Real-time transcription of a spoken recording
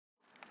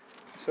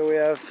So we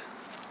have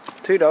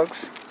 2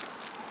 dogs,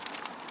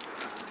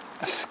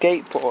 a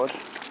skateboard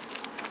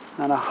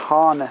and a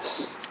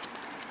harness.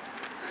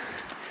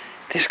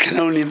 This can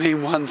only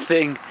mean one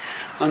thing.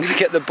 I'm going to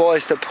get the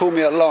boys to pull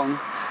me along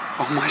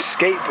on my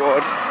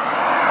skateboard.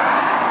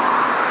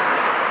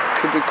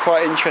 Could be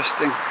quite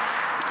interesting.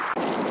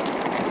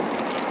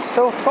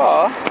 So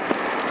far,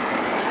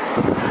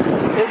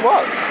 it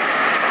works.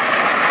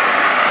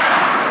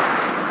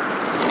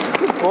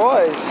 Good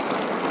boys.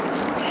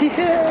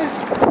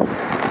 Yeah.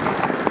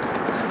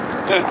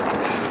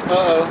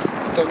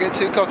 Uh-oh, don't get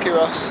too cocky,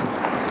 Ross.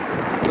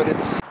 But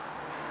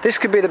this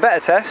could be the better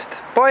test.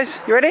 Boys,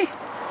 you ready?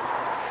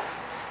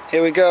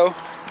 Here we go.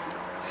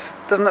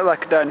 Doesn't look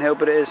like a downhill,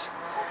 but it is.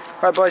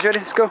 Right, boys, ready?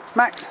 Let's go.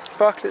 Max,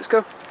 Barkley, let's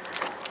go.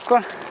 Go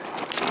on.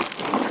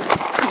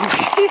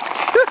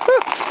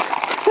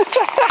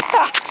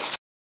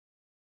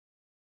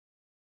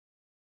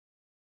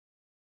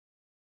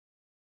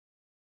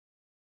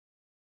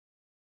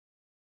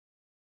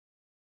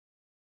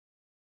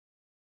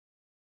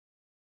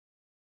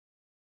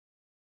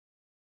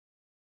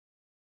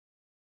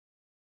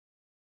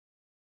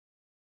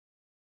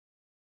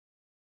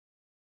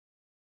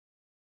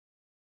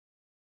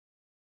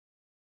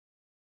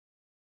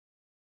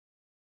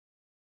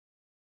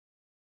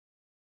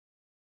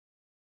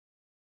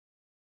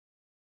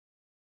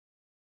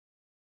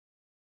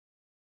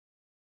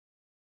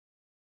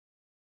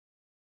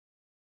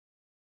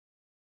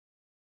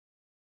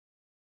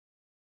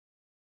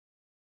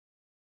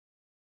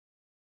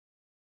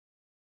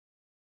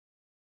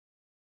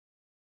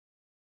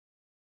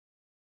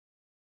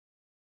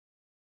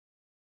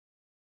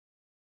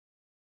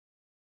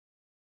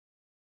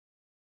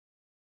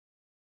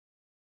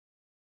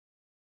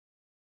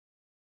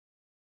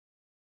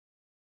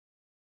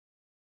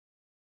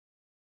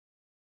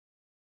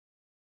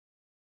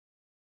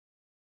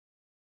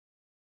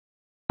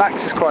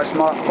 Max is quite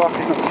smart,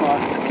 Barkley's not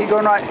smart. Keep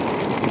going right.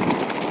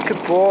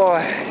 Good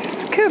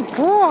boys. Good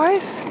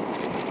boys.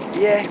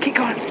 Yeah, keep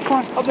going. Come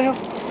on, up the hill.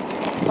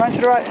 Right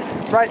to the right.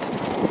 Right.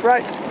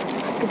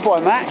 Right. Good boy,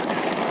 Max.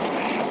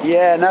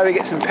 Yeah, now we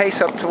get some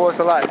pace up towards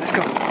the light. Let's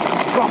go.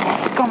 Go on.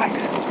 Go on,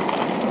 Max.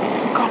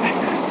 Go on,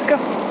 Max. Let's go.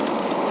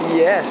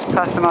 Yes,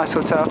 past the nice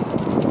hotel.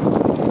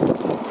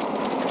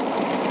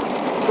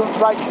 Go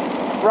right.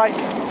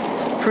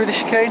 Right. Through the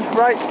chicane.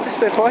 Right. This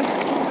way,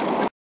 boys.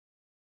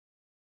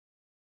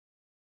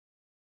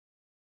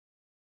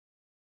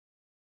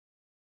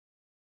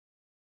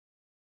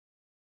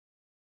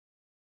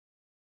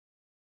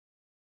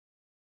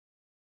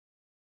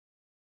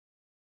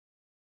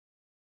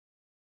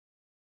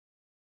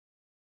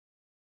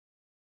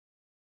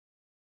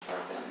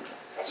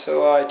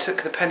 So I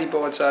took the penny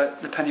board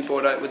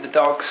out with the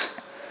dogs.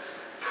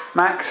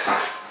 Max,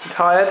 you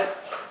tired?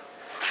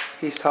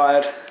 He's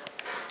tired.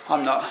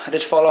 I'm not. I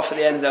did fall off at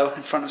the end though,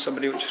 in front of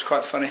somebody, which was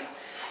quite funny.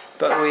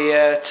 But we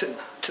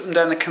took them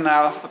down the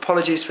canal.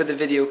 Apologies for the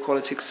video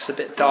quality because it's a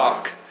bit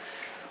dark.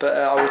 But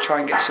I will try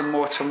and get some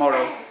more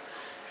tomorrow.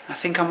 I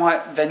think I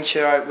might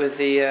venture out with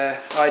the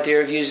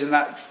idea of using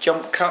that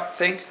jump cut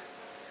thing.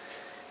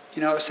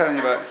 You know what I was telling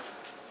you about?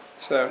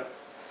 So.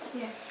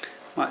 Yeah.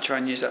 Might try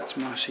and use that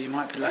tomorrow, so you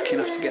might be lucky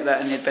enough to get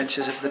that in the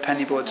adventures of the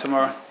penny board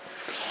tomorrow.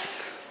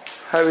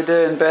 How we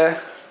doing,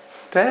 Bear?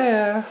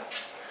 Bear?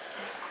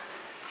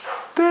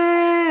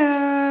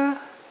 Bear?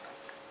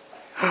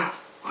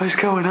 What's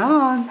going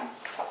on?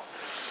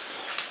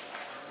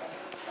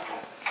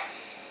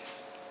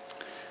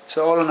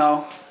 So all in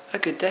all, a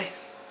good day.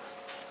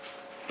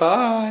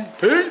 Bye.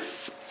 Peace.